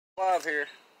have here.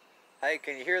 Hey,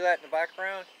 can you hear that in the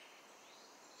background?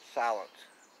 Silence.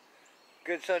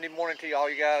 Good Sunday morning to all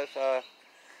you guys. I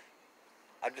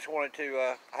just wanted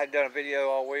to, I had done a video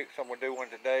all week, so I'm going to do one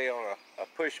today on a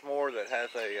push mower that has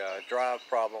a drive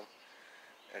problem,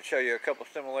 and show you a couple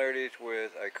similarities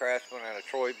with a Craftsman and a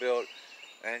Troybilt,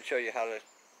 and show you how to,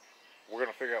 we're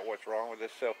going to figure out what's wrong with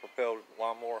this self-propelled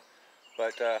lawnmower.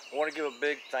 But I want to give a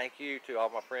big thank you to all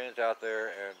my friends out there,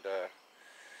 and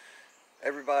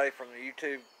everybody from the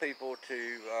YouTube people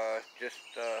to just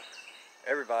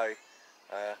everybody.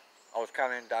 I was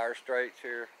kind of in dire straits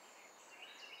here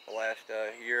the last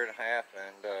year and a half,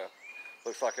 and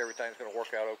looks like everything's going to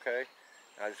work out okay.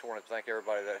 And I just want to thank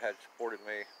everybody that had supported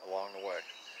me along the way.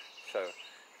 So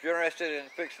if you're interested in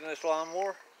fixing this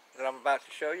lawnmower that I'm about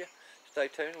to show you, stay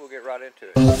tuned. We'll get right into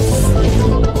it.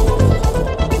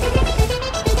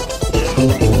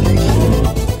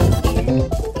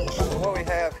 What we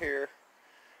have here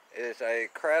is a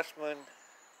Craftsman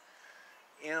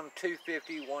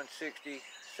M250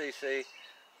 160cc,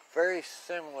 very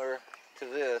similar to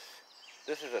this.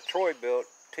 This is a Troybilt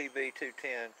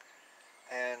TB210,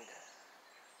 and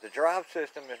the drive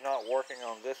system is not working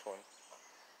on this one,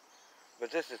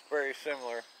 but this is very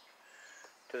similar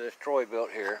to this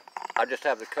Troybilt here. I just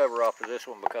have the cover off of this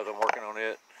one because I'm working on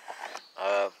it.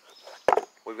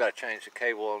 We've got to change the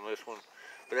cable on this one,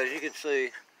 but as you can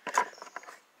see,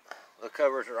 the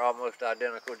covers are almost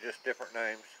identical, just different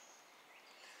names.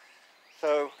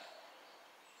 So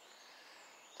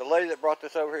the lady that brought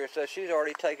this over here says she's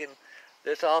already taken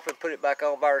this off and put it back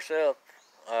on by herself.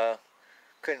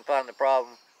 Couldn't find the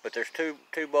problem, but there's two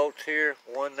bolts here,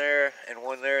 one there and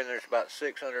one there, and there's about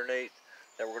 6 underneath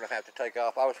that we're going to have to take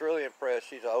off. I was really impressed.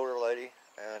 She's an older lady,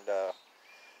 and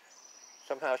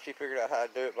somehow she figured out how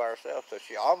to do it by herself, so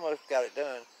she almost got it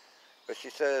done. But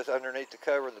she says underneath the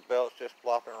cover, the belt's just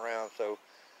flopping around. So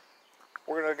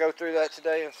we're going to go through that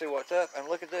today and see what's up. And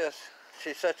look at this.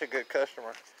 She's such a good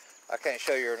customer. I can't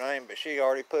show you her name, but she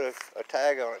already put a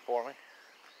tag on it for me.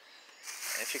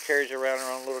 And she carries around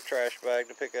her own little trash bag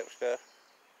to pick up stuff.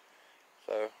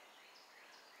 So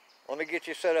let me get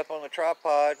you set up on the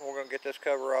tripod, and we're going to get this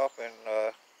cover off and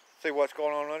see what's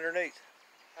going on underneath.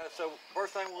 So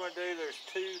first thing we're going to do, there's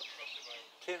two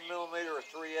 10mm or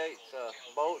 3/8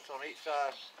 bolts on each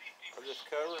side of this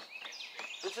cover.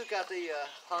 This has got the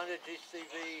Honda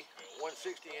GCV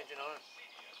 160 engine on it.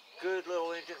 Good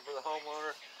little engine for the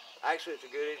homeowner. Actually, it's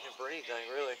a good engine for anything,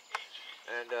 really.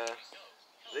 And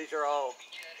these are all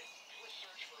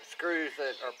screws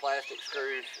that are plastic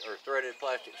screws, or threaded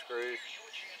plastic screws.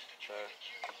 So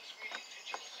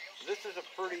this is a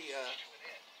pretty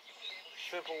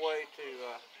simple way to,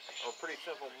 or pretty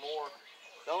simple mower.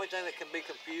 The only thing that can be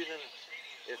confusing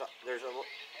is there's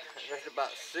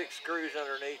about 6 screws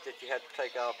underneath that you have to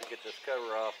take off to get this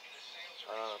cover off.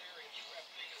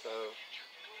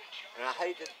 And I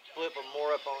hate to flip a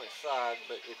mower up on its side,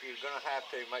 but if you're going to have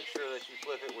to, make sure that you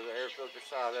flip it with the air filter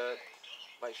side up,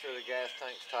 make sure the gas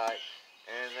tank's tight,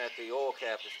 and that the oil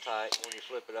cap is tight when you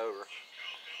flip it over.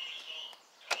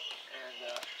 And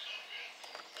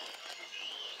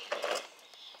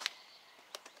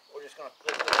we're just going to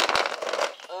flip it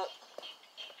up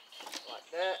like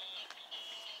that.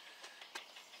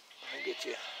 Let me get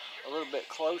you a little bit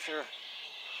closer.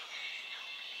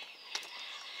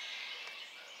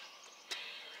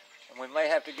 And we may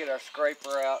have to get our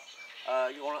scraper out.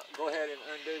 You want to go ahead and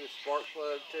undo the spark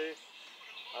plug too,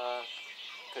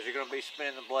 because you're going to be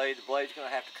spinning the blade. The blade's going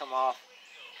to have to come off.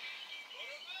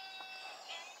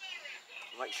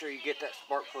 Make sure you get that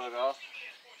spark plug off.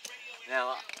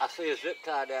 Now, I see a zip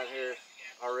tie down here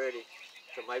already,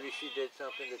 so maybe she did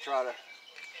something to try to,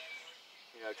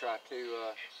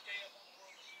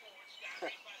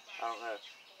 I don't know.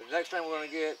 The next thing we're going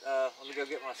to get, let me go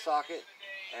get my socket,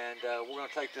 and we're going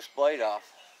to take this blade off.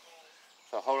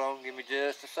 So hold on, give me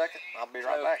just a second. I'll be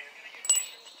right back.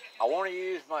 I want to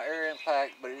use my air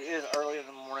impact, but it is early in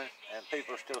the morning, and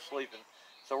people are still sleeping.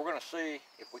 So we're going to see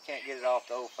if we can't get it off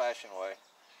the old-fashioned way.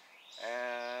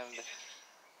 And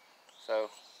so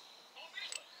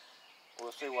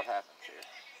we'll see what happens here.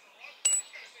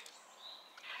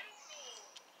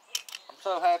 I'm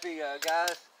so happy,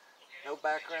 guys. No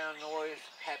background noise.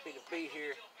 Happy to be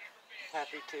here.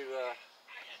 Happy to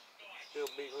still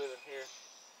be living here.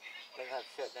 They have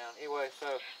to shut down. Anyway,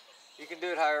 so you can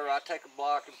do it however. I take a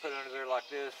block and put it under there like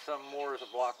this. Some mowers, a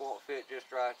block won't fit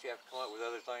just right. You have to come up with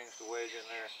other things to wedge in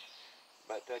there.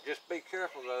 But just be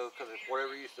careful though, because if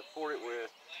whatever you support it with,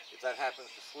 if that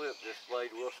happens to slip, this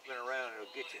blade will spin around and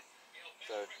it'll get you.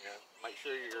 So, make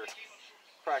sure you're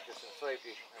practicing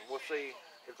safety. And we'll see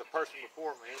if the person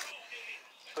before me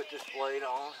put this blade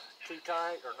on too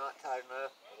tight or not tight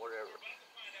enough or whatever.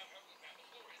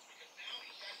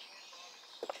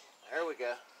 There we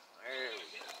go. There we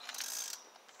go.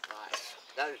 Nice.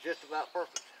 That is just about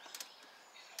perfect.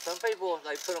 Some people,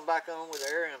 they put them back on with the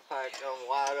air impact on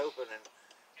wide open, and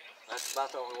that's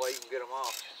about the only way you can get them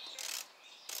off.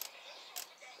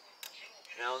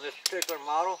 Now on this particular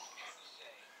model,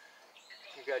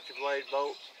 you got your blade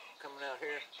bolt coming out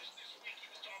here.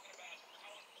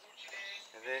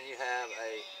 And then you have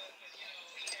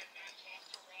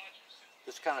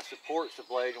this kind of supports the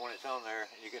blade when it's on there.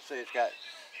 You can see it's got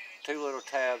two little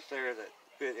tabs there that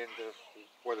fit into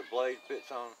where the blade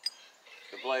fits on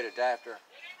the blade adapter.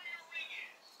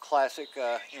 Classic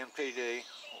MTD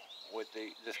with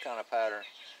this kind of pattern.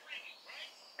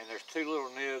 And there's two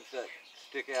little nibs that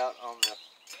stick out on the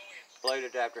blade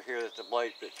adapter here that the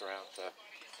blade fits around. So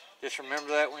just remember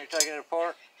that when you're taking it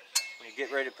apart, when you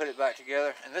get ready to put it back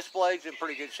together. And this blade's in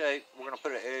pretty good shape. We're going to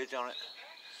put an edge on it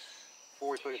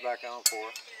before we put it back on for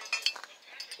it.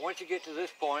 Once you get to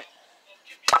this point,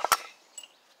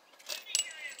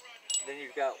 then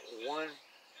you've got one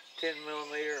 10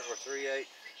 millimeter or 3/8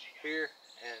 here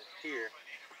and here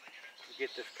to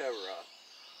get this cover off.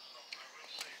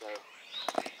 So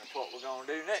that's what we're going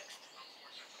to do next.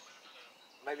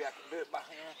 Maybe I can do it by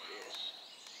hand. Yeah.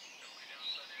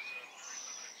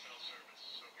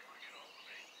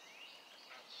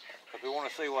 Because we want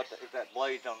to see if that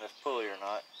blade's on this pulley or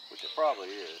not, which it probably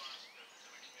is.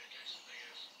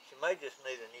 She may just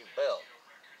need a new belt.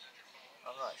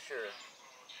 I'm not sure.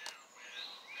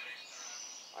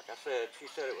 Like I said,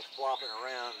 she said it was flopping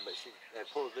around, but she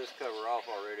had pulled this cover off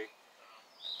already,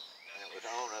 and it was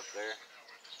on up there.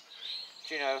 But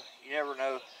you know, you never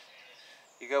know.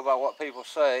 You go by what people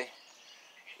say.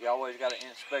 You always got to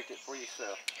inspect it for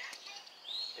yourself.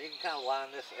 And you can kind of line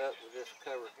this up with this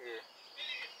cover here.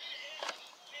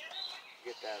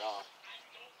 Get that off.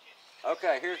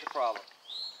 Okay, here's the problem.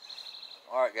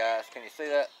 Alright guys, can you see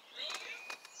that?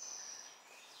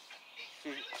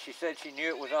 She said she knew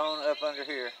it was on up under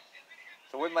here.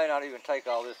 So we may not even take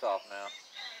all this off now.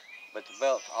 But the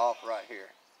belt's off right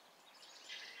here.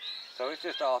 So it's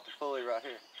just off the pulley right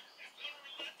here.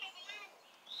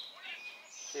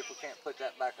 See if we can't put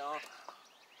that back on.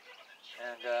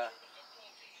 And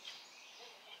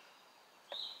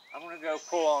I'm going to go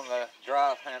pull on the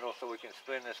drive handle so we can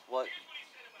spin this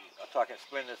so I can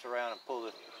spin this around and pull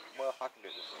this. Well, I can do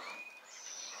this.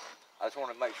 I just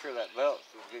want to make sure that belt's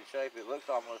in good shape. It looks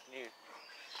almost new.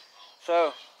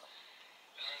 So,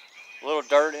 a little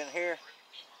dirt in here.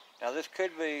 Now this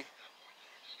could be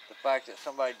the fact that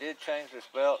somebody did change this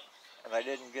belt and they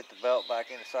didn't get the belt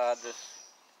back inside this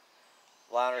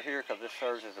liner here, because this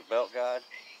serves as a belt guide.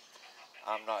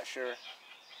 I'm not sure.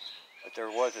 But there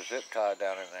was a zip tie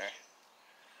down in there.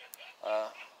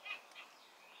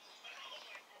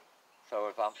 So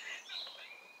if I'm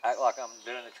act like I'm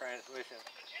doing the transmission,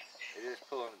 it is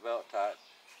pulling the belt tight.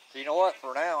 So you know what?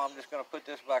 For now, I'm just going to put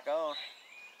this back on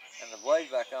and the blade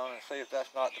back on and see if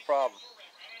that's not the problem.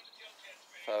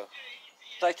 So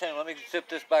stay tuned. Let me zip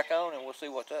this back on and we'll see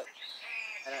what's up.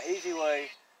 And an easy way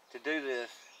to do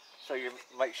this, so you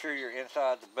make sure you're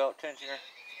inside the belt tensioner,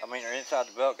 or inside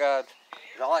the belt guides,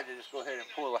 is I like to just go ahead and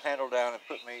pull the handle down and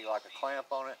put me like a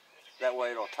clamp on it. That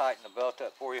way it'll tighten the belt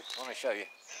up for you. Let me show you.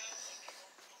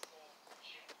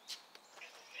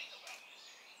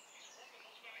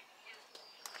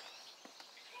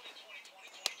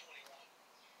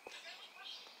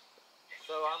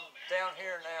 So I'm down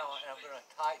here now and I'm going to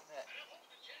tighten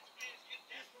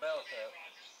this belt up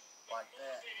like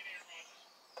that.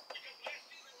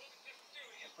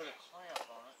 And put a clamp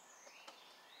on it.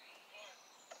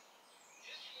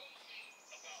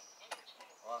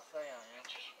 Well, I say I am.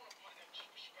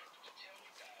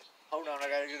 Hold on, I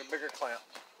got to get a bigger clamp.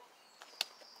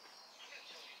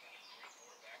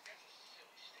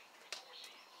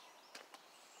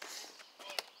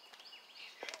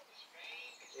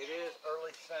 It is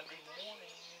early Sunday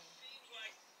morning.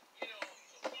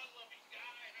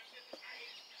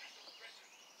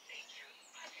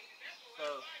 So,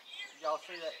 y'all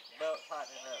see that belt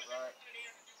tightening up, right?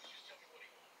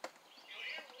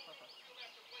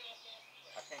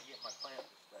 I can't get my clamp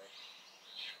to stay.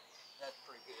 That's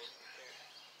pretty good right there.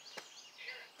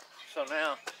 So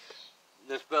now,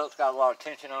 this belt's got a lot of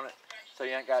tension on it, so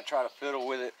you ain't got to try to fiddle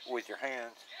with it with your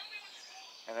hands.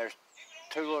 And there's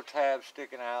two little tabs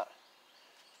sticking out,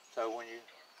 so when you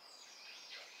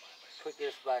put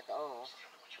this back on,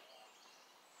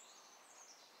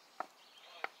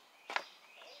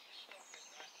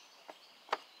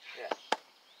 yeah,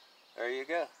 there you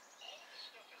go.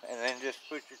 And then just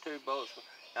put your two bolts.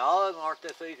 Now all of them aren't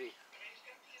this easy.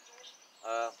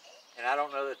 and I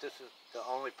don't know that this is the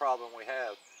only problem we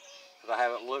have, because I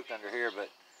haven't looked under here, but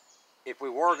if we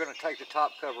were going to take the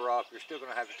top cover off, you're still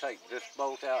going to have to take this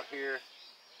bolt out here.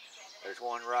 There's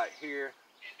one right here,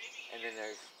 and then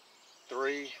there's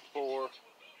 3, 4,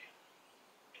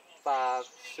 5,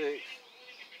 6,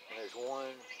 and there's one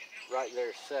right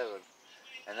there, 7.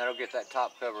 And that'll get that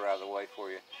top cover out of the way for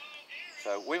you.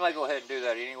 So we may go ahead and do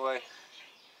that anyway,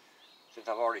 since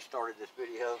I've already started this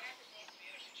video.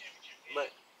 But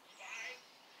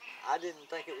I didn't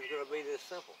think it was going to be this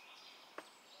simple.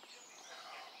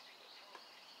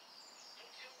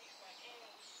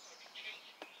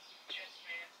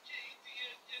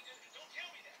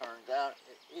 Turns out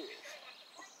it is.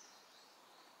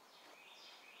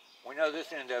 We know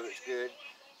this end of it's good,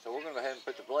 so we're going to go ahead and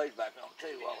put the blade back on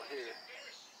too while we're here.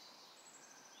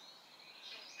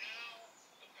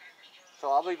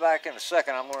 So I'll be back in a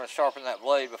second. I'm going to sharpen that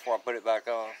blade before I put it back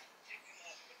on.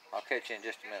 I'll catch you in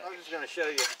just a minute. I'm just going to show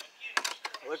you.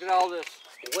 Look at all this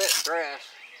wet grass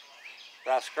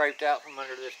that I scraped out from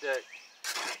under this deck.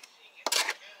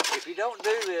 If you don't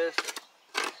do this,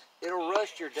 it'll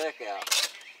rust your deck out.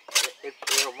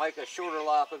 It'll make a shorter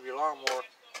life of your lawnmower.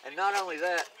 And not only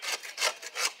that,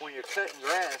 when you're cutting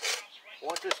grass,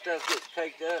 once this stuff gets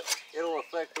caked up, it'll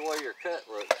affect the way your cut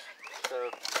looks. So,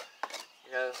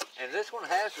 you know, and this one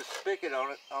has the spigot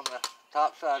on it on the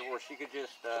top side where she could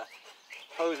just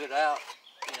hose it out,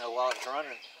 you know, while it's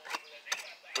running.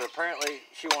 But apparently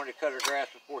she wanted to cut her grass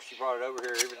before she brought it over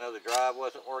here, even though the drive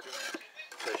wasn't working.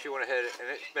 So she went ahead, and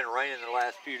it's been raining the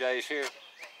last few days here.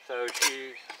 So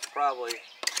she probably,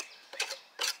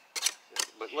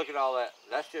 but look at all that.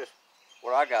 That's just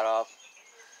what I got off.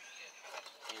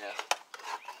 You know,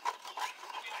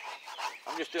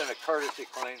 I'm just doing a courtesy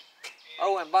clean.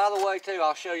 Oh, and by the way, too,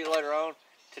 I'll show you later on.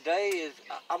 Today is,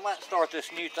 I might start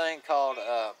this new thing called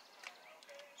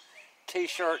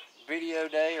T-shirt video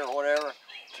day or whatever.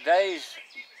 Today's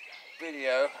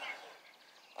video,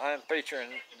 I'm featuring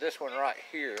this one right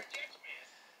here.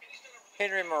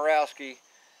 Henry Morawski,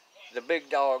 the big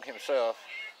dog himself.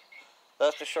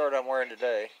 That's the shirt I'm wearing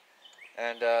today.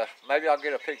 And maybe I'll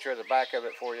get a picture of the back of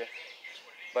it for you.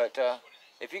 But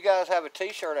if you guys have a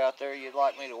t-shirt out there you'd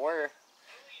like me to wear,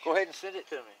 go ahead and send it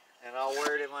to me. And I'll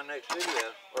wear it in my next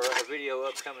video, or a video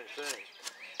upcoming soon.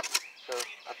 So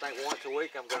I think once a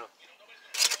week I'm going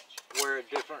to wear a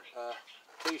different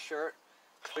t-shirt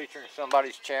featuring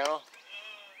somebody's channel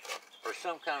or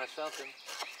some kind of something.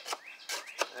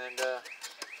 And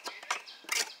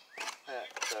yeah,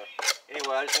 so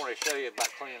anyway, I just want to show you about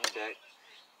cleaning the deck,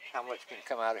 how much can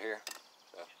come out of here.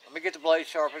 So let me get the blade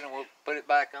sharpened and we'll put it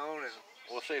back on and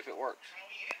we'll see if it works.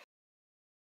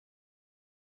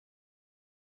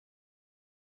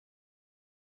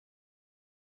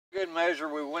 Good measure,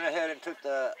 we went ahead and took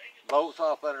the bolts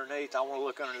off underneath. I want to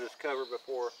look under this cover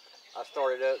before I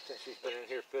start it up, since she's been in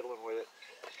here fiddling with it.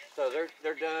 So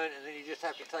they're done, and then you just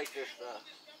have to take this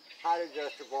height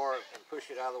adjuster bar and push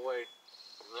it out of the way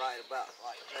right about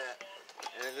like that.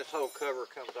 And then this whole cover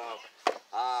comes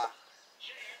off.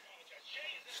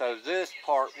 So this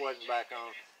part wasn't back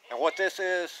on. And what this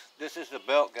is the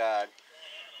belt guide.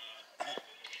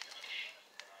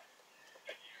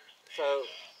 So,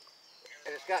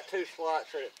 and it's got 2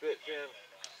 slots that it fits in.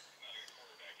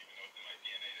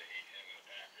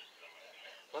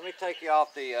 Let me take you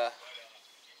off the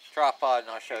tripod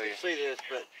and I'll show you. See this,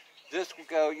 but this would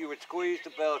go, you would squeeze the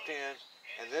belt in,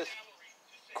 and this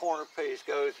corner piece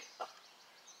goes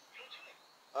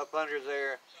up under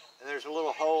there, and there's a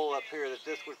little hole up here that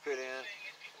this would fit in.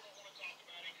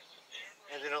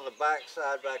 And then on the back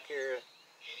side back here,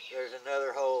 there's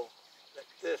another hole that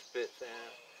this fits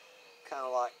in, kind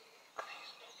of like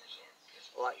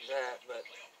that, but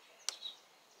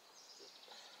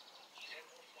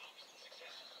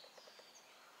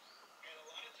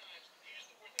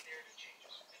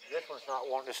this one's not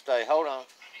wanting to stay. Hold on.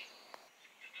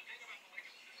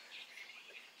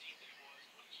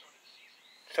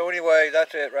 So anyway,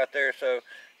 that's it right there. So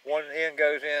one end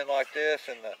goes in like this,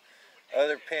 and the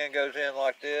other pin goes in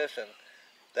like this, and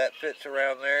that fits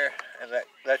around there, and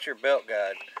that's your belt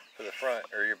guide for the front,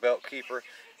 or your belt keeper.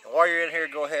 And while you're in here,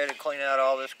 go ahead and clean out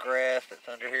all this grass that's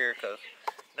under here, because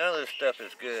none of this stuff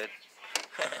is good.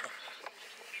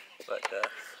 But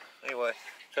anyway,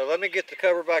 so let me get the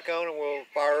cover back on and we'll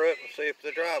fire up and see if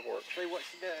the drive works. See what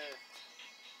she does.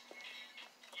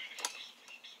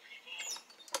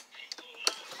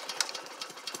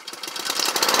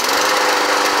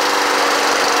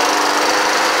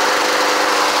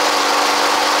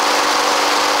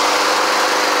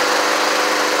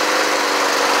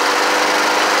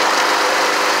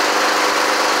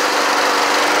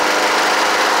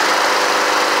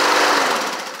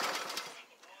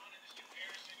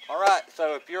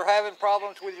 So if you're having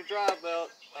problems with your drive belt,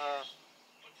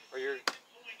 or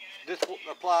this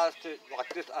applies to,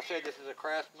 like this, I said this is a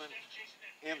Craftsman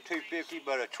M250,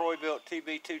 but a Troybilt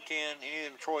TB210, any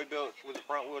of them Troybilts with the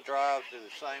front wheel drives is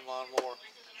the same lawnmower,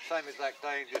 same exact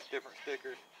thing, just different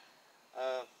stickers.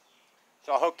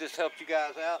 So I hope this helped you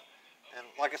guys out. And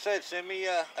like I said, send me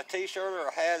a t-shirt or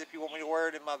a hat if you want me to wear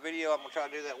it in my video. I'm going to try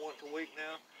to do that once a week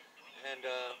now. And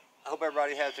I hope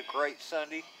everybody has a great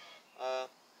Sunday.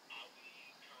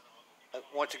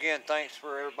 Once again, thanks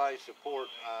for everybody's support.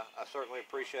 I certainly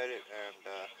appreciate it.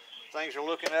 And things are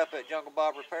looking up at Jungle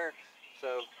Bob Repair.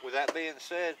 So with that being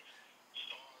said,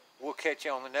 we'll catch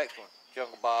you on the next one.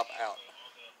 Jungle Bob out.